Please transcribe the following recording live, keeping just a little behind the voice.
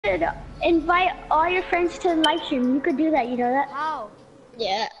should invite all your friends to the live stream. You could do that, you know that? How?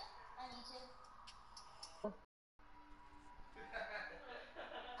 Yeah.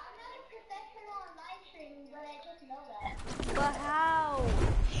 But how?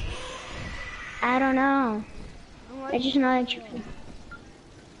 I don't know. I just know that you can.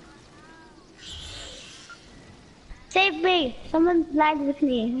 Save me! Someone lagged with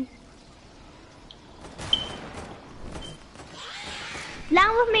me.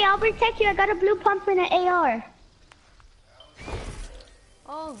 Land with me, I'll protect you. I got a blue pump and an AR.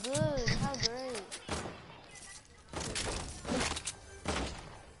 Oh, good. How great.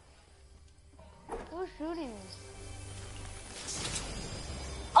 Who's shooting me?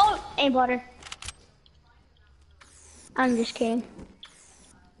 Oh, aimbotter. I'm just kidding.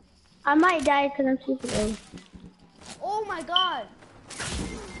 I might die because I'm super low. Oh my god!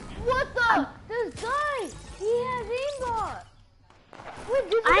 What the? This guy! He has aimbot! Wait,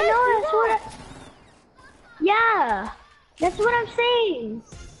 did you I guys know, see that's that? what yeah, that's what I'm saying.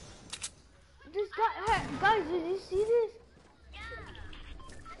 This guy, hey, guys, did you see this?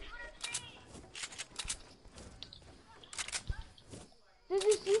 Did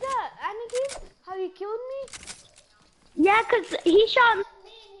you see that, Anakin? How he killed me? Yeah, because he shot me.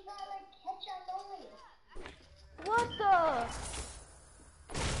 What the?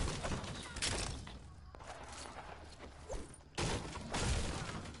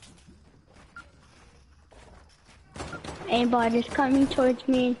 Aimbot is coming towards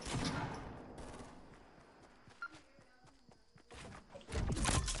me.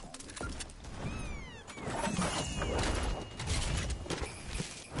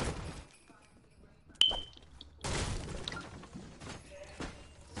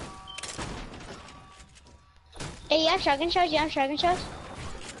 Hey, you have shotgun shells? You have shotgun shells?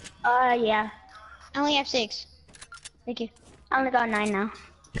 Yeah. I only have 6. Thank you. I only got 9 now.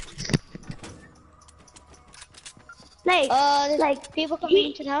 Like, There's people coming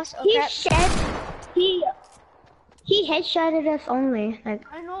into the house. Oh, crap. He headshotted us only. Like,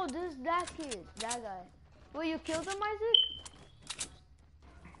 I know, that kid, that guy. Wait, you killed him, Isaac?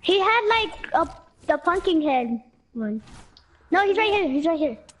 he had like the pumpkin head one. No, he's right here. He's right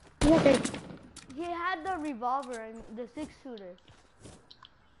here. He's right there. He had the revolver and the 6-shooter.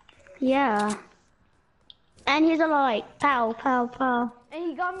 Yeah. And he's all like, pow, pow, pow. And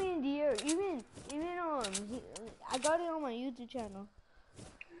he got me in the air. Even I got it on my YouTube channel.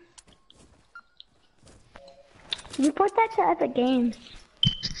 Report that to Epic Games.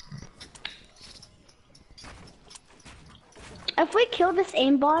 If we kill this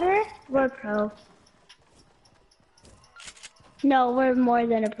aimbotter, we're pro. No, we're more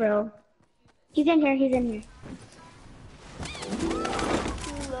than a pro. He's in here, he's in here.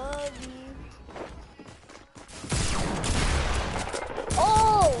 Love you.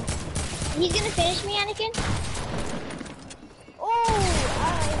 Oh! He's gonna finish me, Anakin?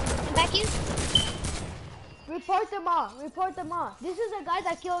 Oh! Back you? Report them all. Report them all. This is the guy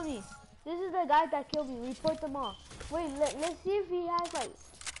that killed me. Report them all. Wait, let's see if he has like...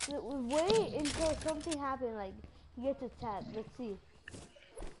 Wait until something happens, like he gets attacked. Let's see.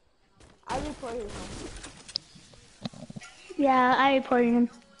 I reported him. Yeah, I reported him.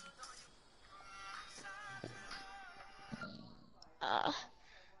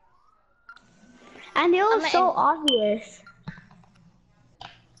 And it was so obvious.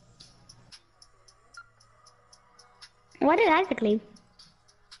 Why did Isaac leave?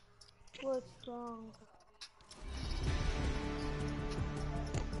 What's wrong?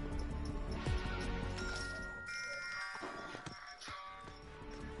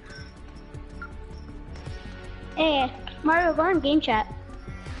 Hey, Mario, go on game chat.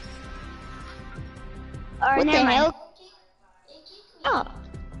 Or What the never mind. hell? Oh.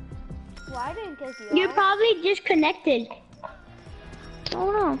 Well, I didn't kick you You're out. probably disconnected.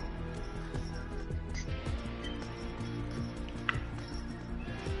 Oh no.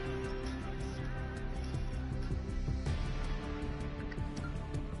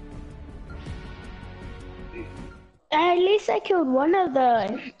 At least I killed one of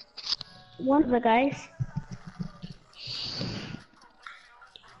the guys.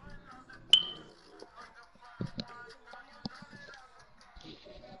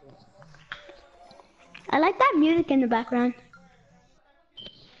 I like that music in the background.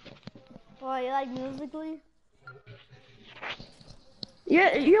 Oh, you like Musically?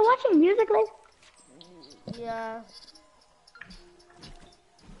 You're watching Musically? Yeah.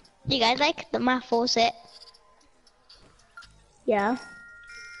 You guys like my full set? Yeah.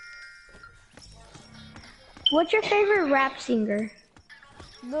 What's your favorite rap singer?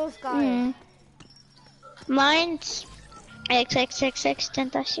 Those guys. Mine's XXXX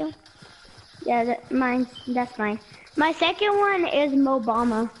Tentacion. Yeah, that's mine. My second one is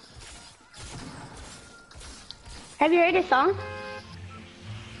Mobama. Have you heard the song?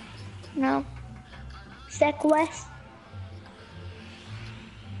 No. Sequest.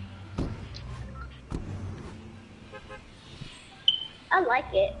 I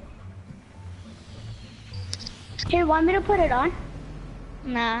like it. Here, want me to put it on?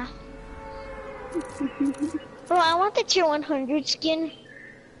 Nah. Bro, I want the tier 100 skin.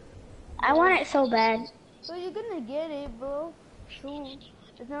 I want it so bad. So you're gonna get it, bro. Soon.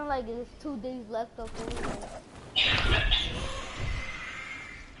 It's not like it's 2 days left of it.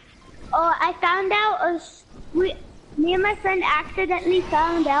 Oh, I found out me and my friend accidentally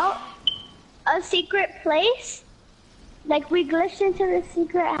found out a secret place. Like we glitched into the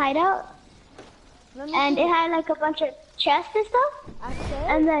secret hideout, and it had like a bunch of chests and stuff.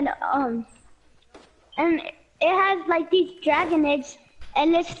 And then and it has like these dragon eggs,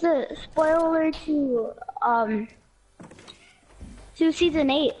 and it's the spoiler to season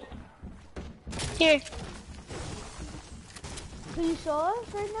 8. Here. Can you show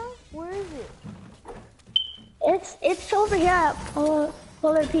us right now? Where is it? It's over here at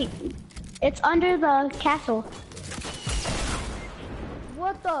Polar Peak. It's under the castle.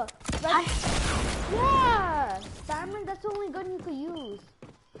 What the? Yeah! Diamond, that's the only gun you could use.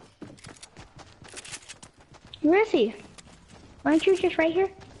 Where is he? Aren't you just right here?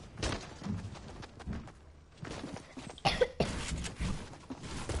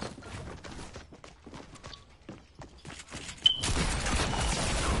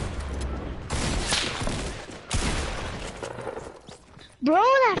 Bro,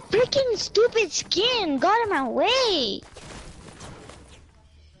 that freaking stupid skin got in my way.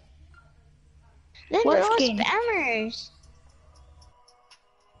 Then What they're all skin? spammers.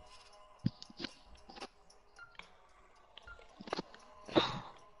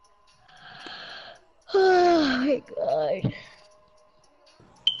 Oh my god.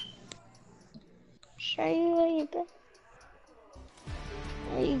 Show you where you been.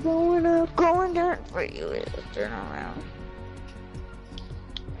 Are you going up? Going down for you. Turn around.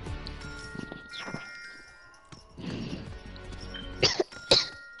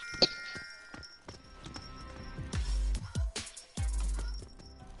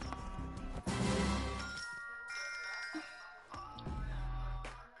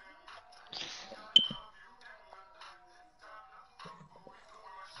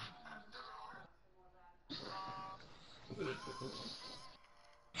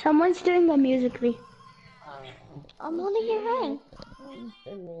 Someone's doing the musically. I'm holding your hand.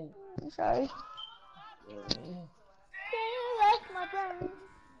 I'm sorry.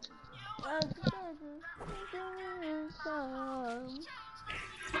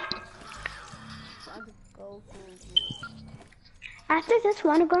 After this,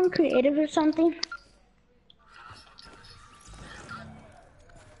 wanna go on creative or something?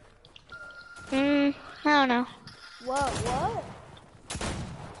 I don't know. What?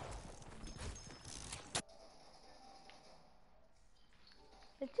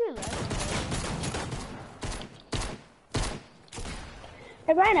 It's too late.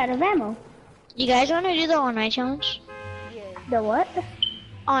 I ran out of ammo. You guys want to do the all night challenge? Yeah. The what?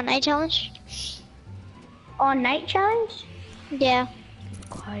 All night challenge? All night challenge? Yeah.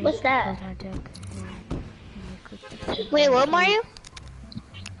 What's that? Wait, what, Mario?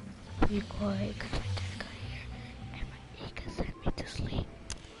 Be quiet, cause my dad got here and he can send me to sleep.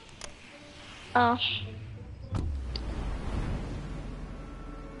 Oh.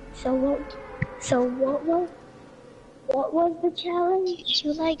 So what was the challenge?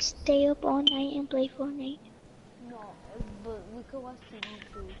 You like stay up all night and play Fortnite? No, but we could watch TV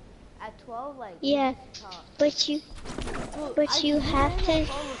too. At 12, like, Yeah, but you have to.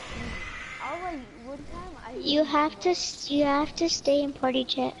 You have to stay in party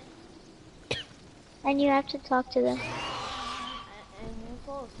chat, and you have to talk to them. And you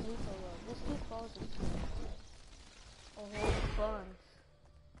fall asleep a lot. This kid falls asleep. Oh, fun.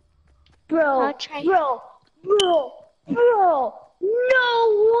 Bro, no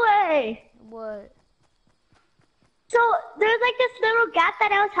way! What? So there's like this little gap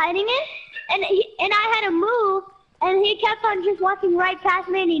that I was hiding in, and I had to move, and he kept on just walking right past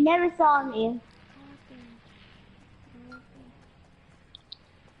me, and he never saw me.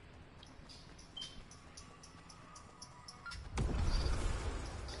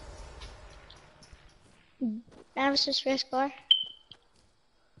 That was his first score.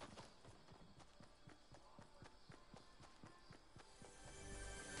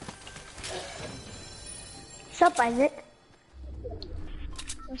 What's up, Isaac?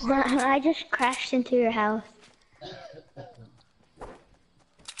 I just crashed into your house.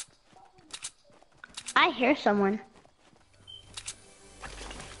 I hear someone.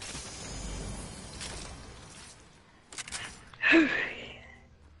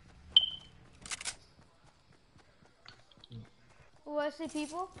 Oh, I see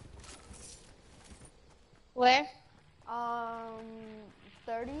people. Where?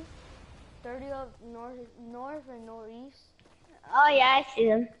 30. 30 of north and northeast. Oh yeah, I see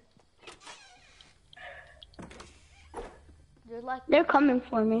them. They're like They're coming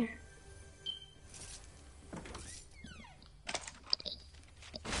for me.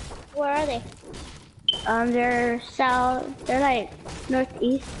 Where are they? They're south. They're like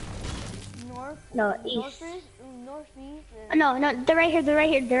northeast. north. No, east. Northeast. No, they're right here. They're right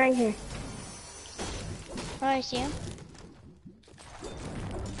here. They're right here. Oh, I see him.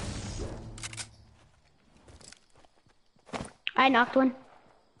 I knocked one.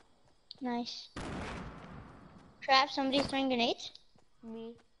 Nice. Trap, somebody's throwing grenades?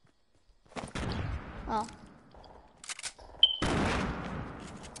 Me. Oh.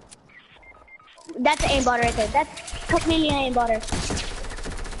 That's an aimbot right there. That's completely an aimbot.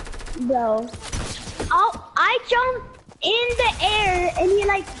 Bro. Oh, I jumped in the air and he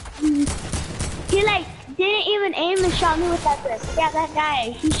didn't even aim and shot me with that burst. Yeah, that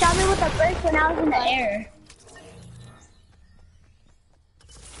guy. He shot me with a burst when I was in the air.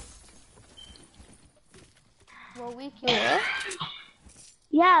 Well, we killed.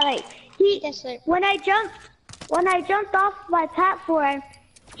 Yeah, like when I jumped off my platform,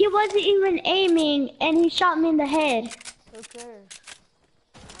 he wasn't even aiming and he shot me in the head. Okay.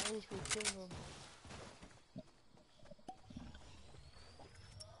 At least we killed him.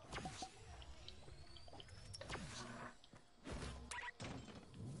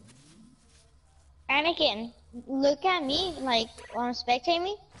 Anakin, look at me, like, spectate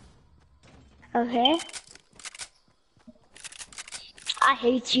me. Okay. I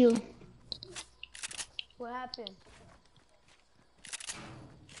hate you. What happened?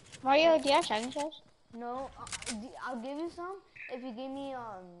 Mario, do you have shotgun shells? No, I'll give you some if you give me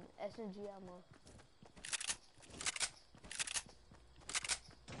SMG ammo.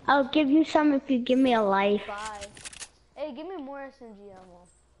 I'll give you some if you give me a life. Bye. Hey, give me more SMG ammo.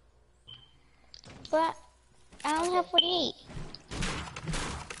 But I only have 48.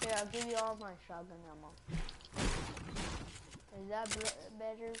 Here, I'll give you all my shotgun ammo. Is that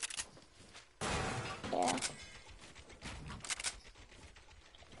better? Yeah.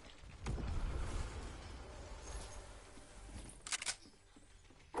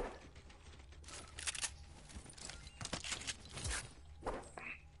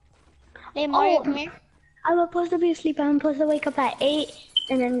 Hey Mario, come here. I'm supposed to be asleep. I'm supposed to wake up at 8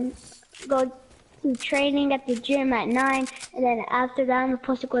 and then go to training at the gym at 9. And then after that, I'm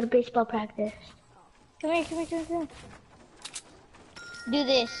supposed to go to baseball practice. Come here. Do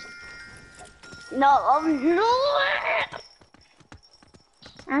this. No, no!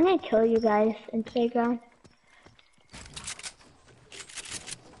 I'm gonna kill you guys in playground.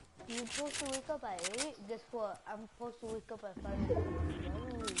 You're supposed to wake up at 8? Guess what? I'm supposed to wake up at 5 in the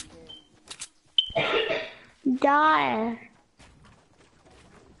morning. Die.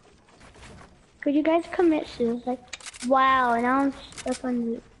 Could you guys commit suicide? Wow, and now I'm stuck on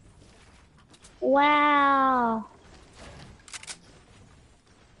you. Wow.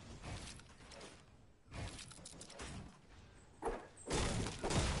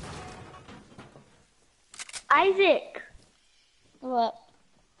 Isaac. What?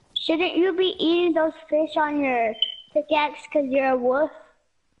 Shouldn't you be eating those fish on your pickaxe because you're a wolf?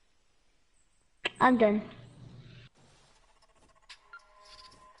 I'm done.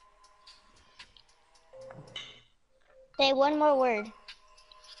 Say one more word.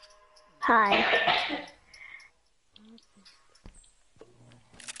 Hi.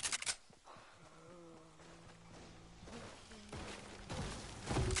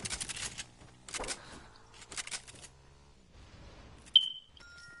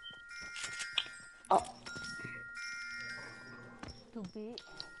 Oh. Stupid.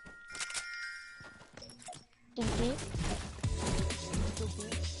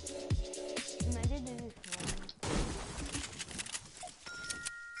 Imagine this one.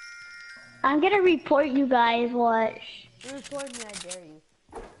 I'm gonna report you guys, watch. You report me, I dare you.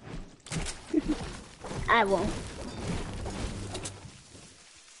 I won't.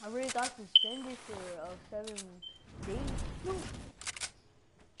 I already got suspended for 7 days. No.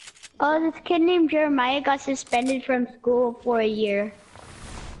 Oh, this kid named Jeremiah got suspended from school for a year.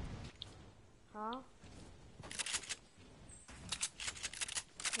 Huh?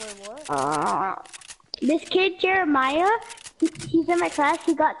 Wait, what? This kid Jeremiah, he's in my class.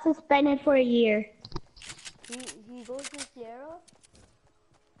 He got suspended for a year. He goes to Sierra?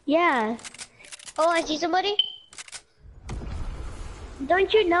 Yeah. Oh, I see somebody.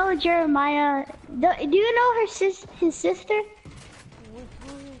 Don't you know Jeremiah? Do you know his sister?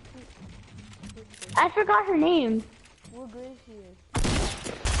 I forgot her name. What grade she is?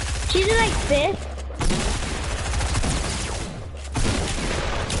 She's in like 5th.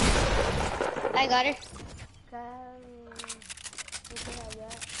 I got her.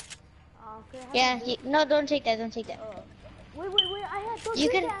 Yeah. No, don't take that. Don't take that. Wait. I had. Don't You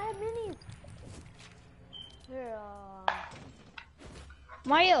take can. that. I had minis. Here.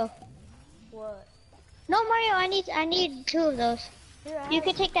 Mario. What? No, Mario. I need 2 of those. Here, You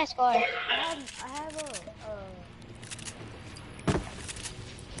can take that score. I have a.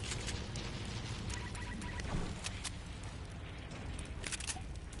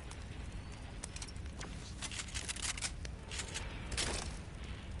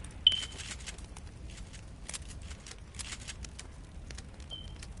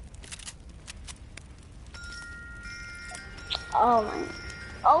 Oh my.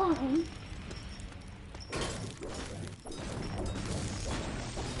 Oh.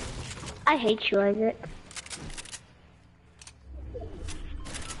 I hate you, Isaac.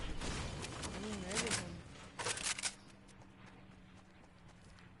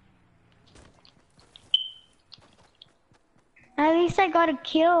 At least I got a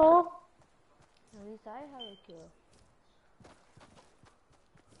kill. At least I have a kill.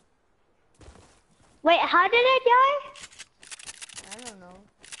 Wait, how did I die? I don't know.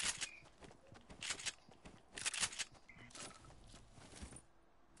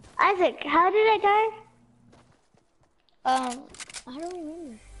 Isaac, how did I die? I don't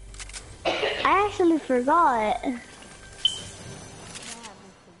remember. I actually forgot.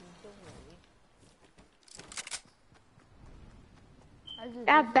 I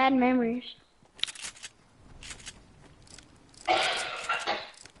have bad memories.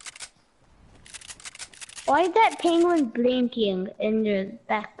 Why is that penguin blinking in the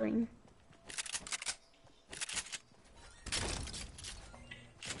background?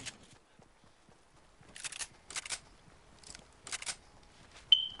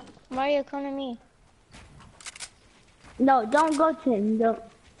 Mario, come to me. No, don't go to him. Don't.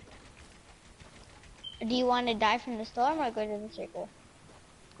 Do you want to die from the storm or go to the circle?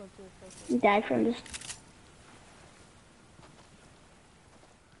 Go to the circle. Die from this.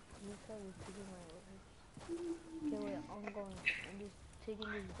 Okay, wait, I'm going. I'm just taking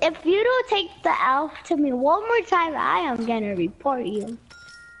this. If you don't take the elf to me one more time, I am gonna report you.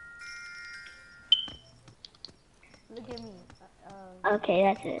 Look at me. Okay,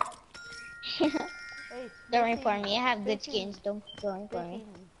 that's it. Hey, Don't report me. I have good skins. Don't report me.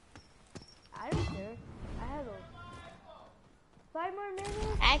 I don't care. I have 5 more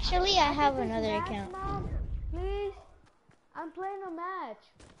minutes. Actually, I have think another this match, account. Mom, please. I'm playing a match.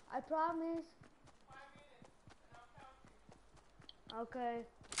 I promise. Okay.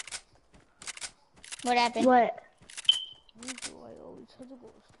 What happened? What? Why do I always have to go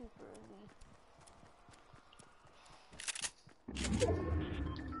to sleep early?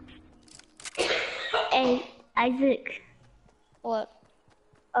 Hey, Isaac. What?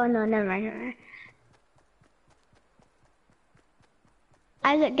 Oh no, never mind, never mind.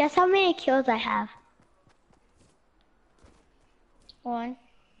 Isaac, guess how many kills I have? 1.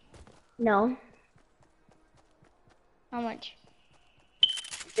 No. How much?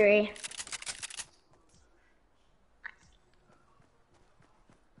 3.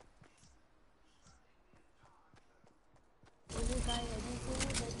 Is this guy anything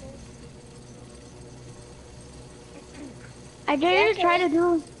right there? I didn't try to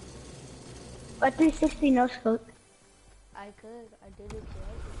do a 360 no scope. I could. I did it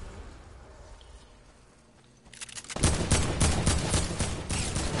twice.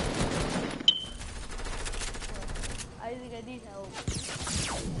 I think I need help.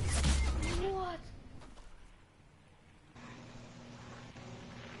 What?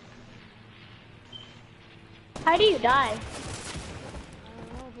 How do you die? I don't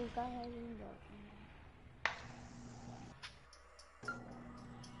know. This guy hasn't got.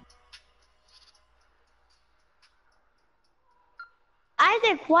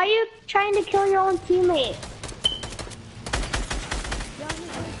 Isaac, why are you trying to kill your own teammate?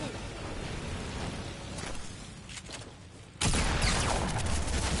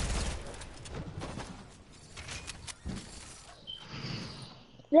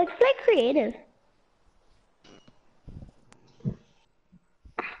 Let's play creative.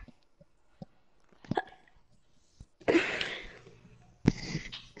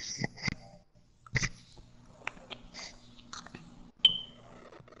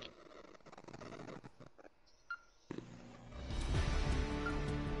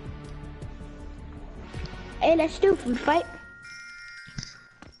 Hey, let's do a food fight.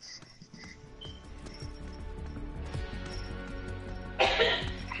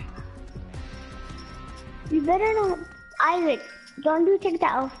 You better not, Isaac. Don't do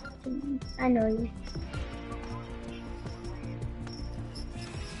TikTok. I know you.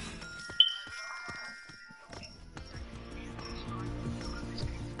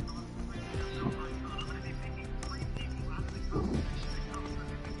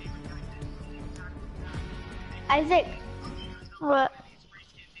 Isaac, What?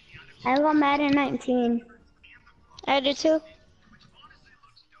 I got mad at 19. I do too.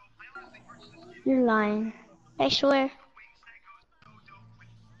 You're lying. I swear.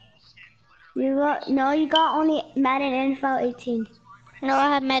 You got only Madden NFL 18. No, I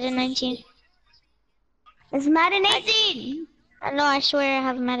have Madden 19. It's Madden 18! No, I swear I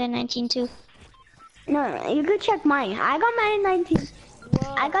have Madden 19 too. No, you could check mine. I got Madden 19.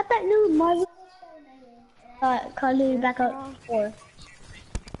 Whoa. I got that new Marvel Call of Duty Backup 4.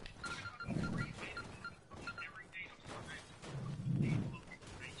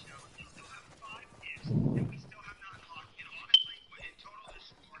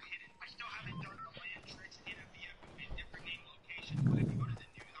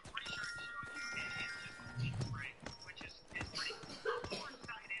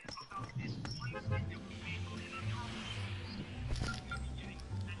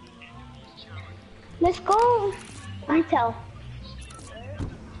 Let's go. Retail.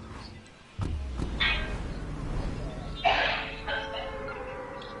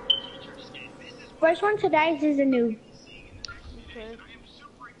 First one to die is a noob. Okay.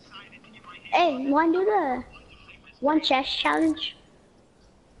 Hey, wanna do the one chest challenge?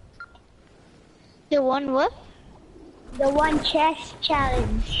 The one what? The one chest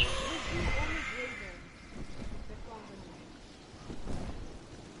challenge.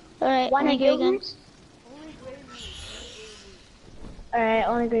 Alright, Wanna only do great one? guns. Only gray meat. Alright,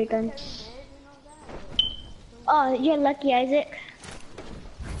 only great guns. Oh, you're lucky, Isaac.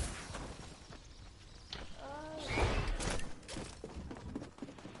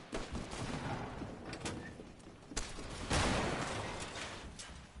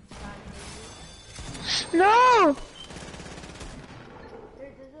 No!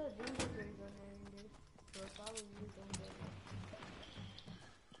 There's a danger thing on there in this. So probably you don't get it.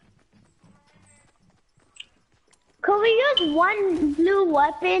 Could we use one blue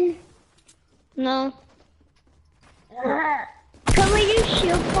weapon? No. Can we use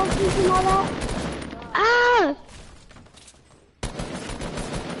shield focus and all that? Ah!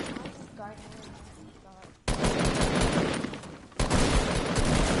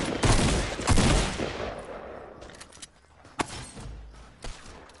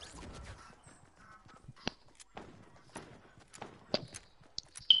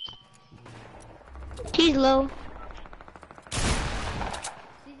 He's low.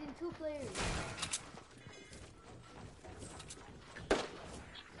 Season 2 players.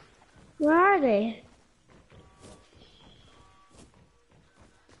 Where are they?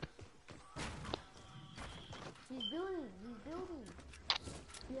 He's building.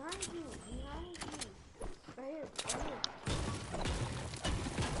 Behind you.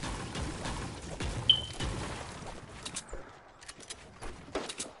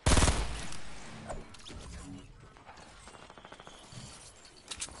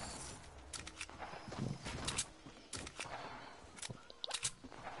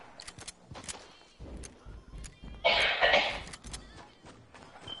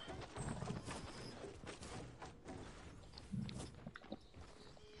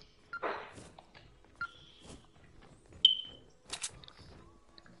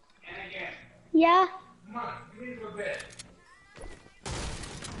 Right here. Yeah. Come on, give me a bit.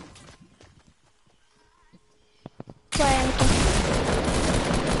 Bye.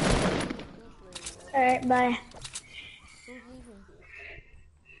 Alright, bye. Who's leaving?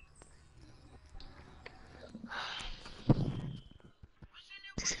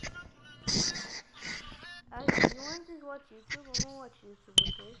 You want to just watch YouTube? I'm gonna watch YouTube,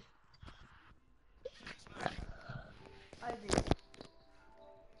 okay?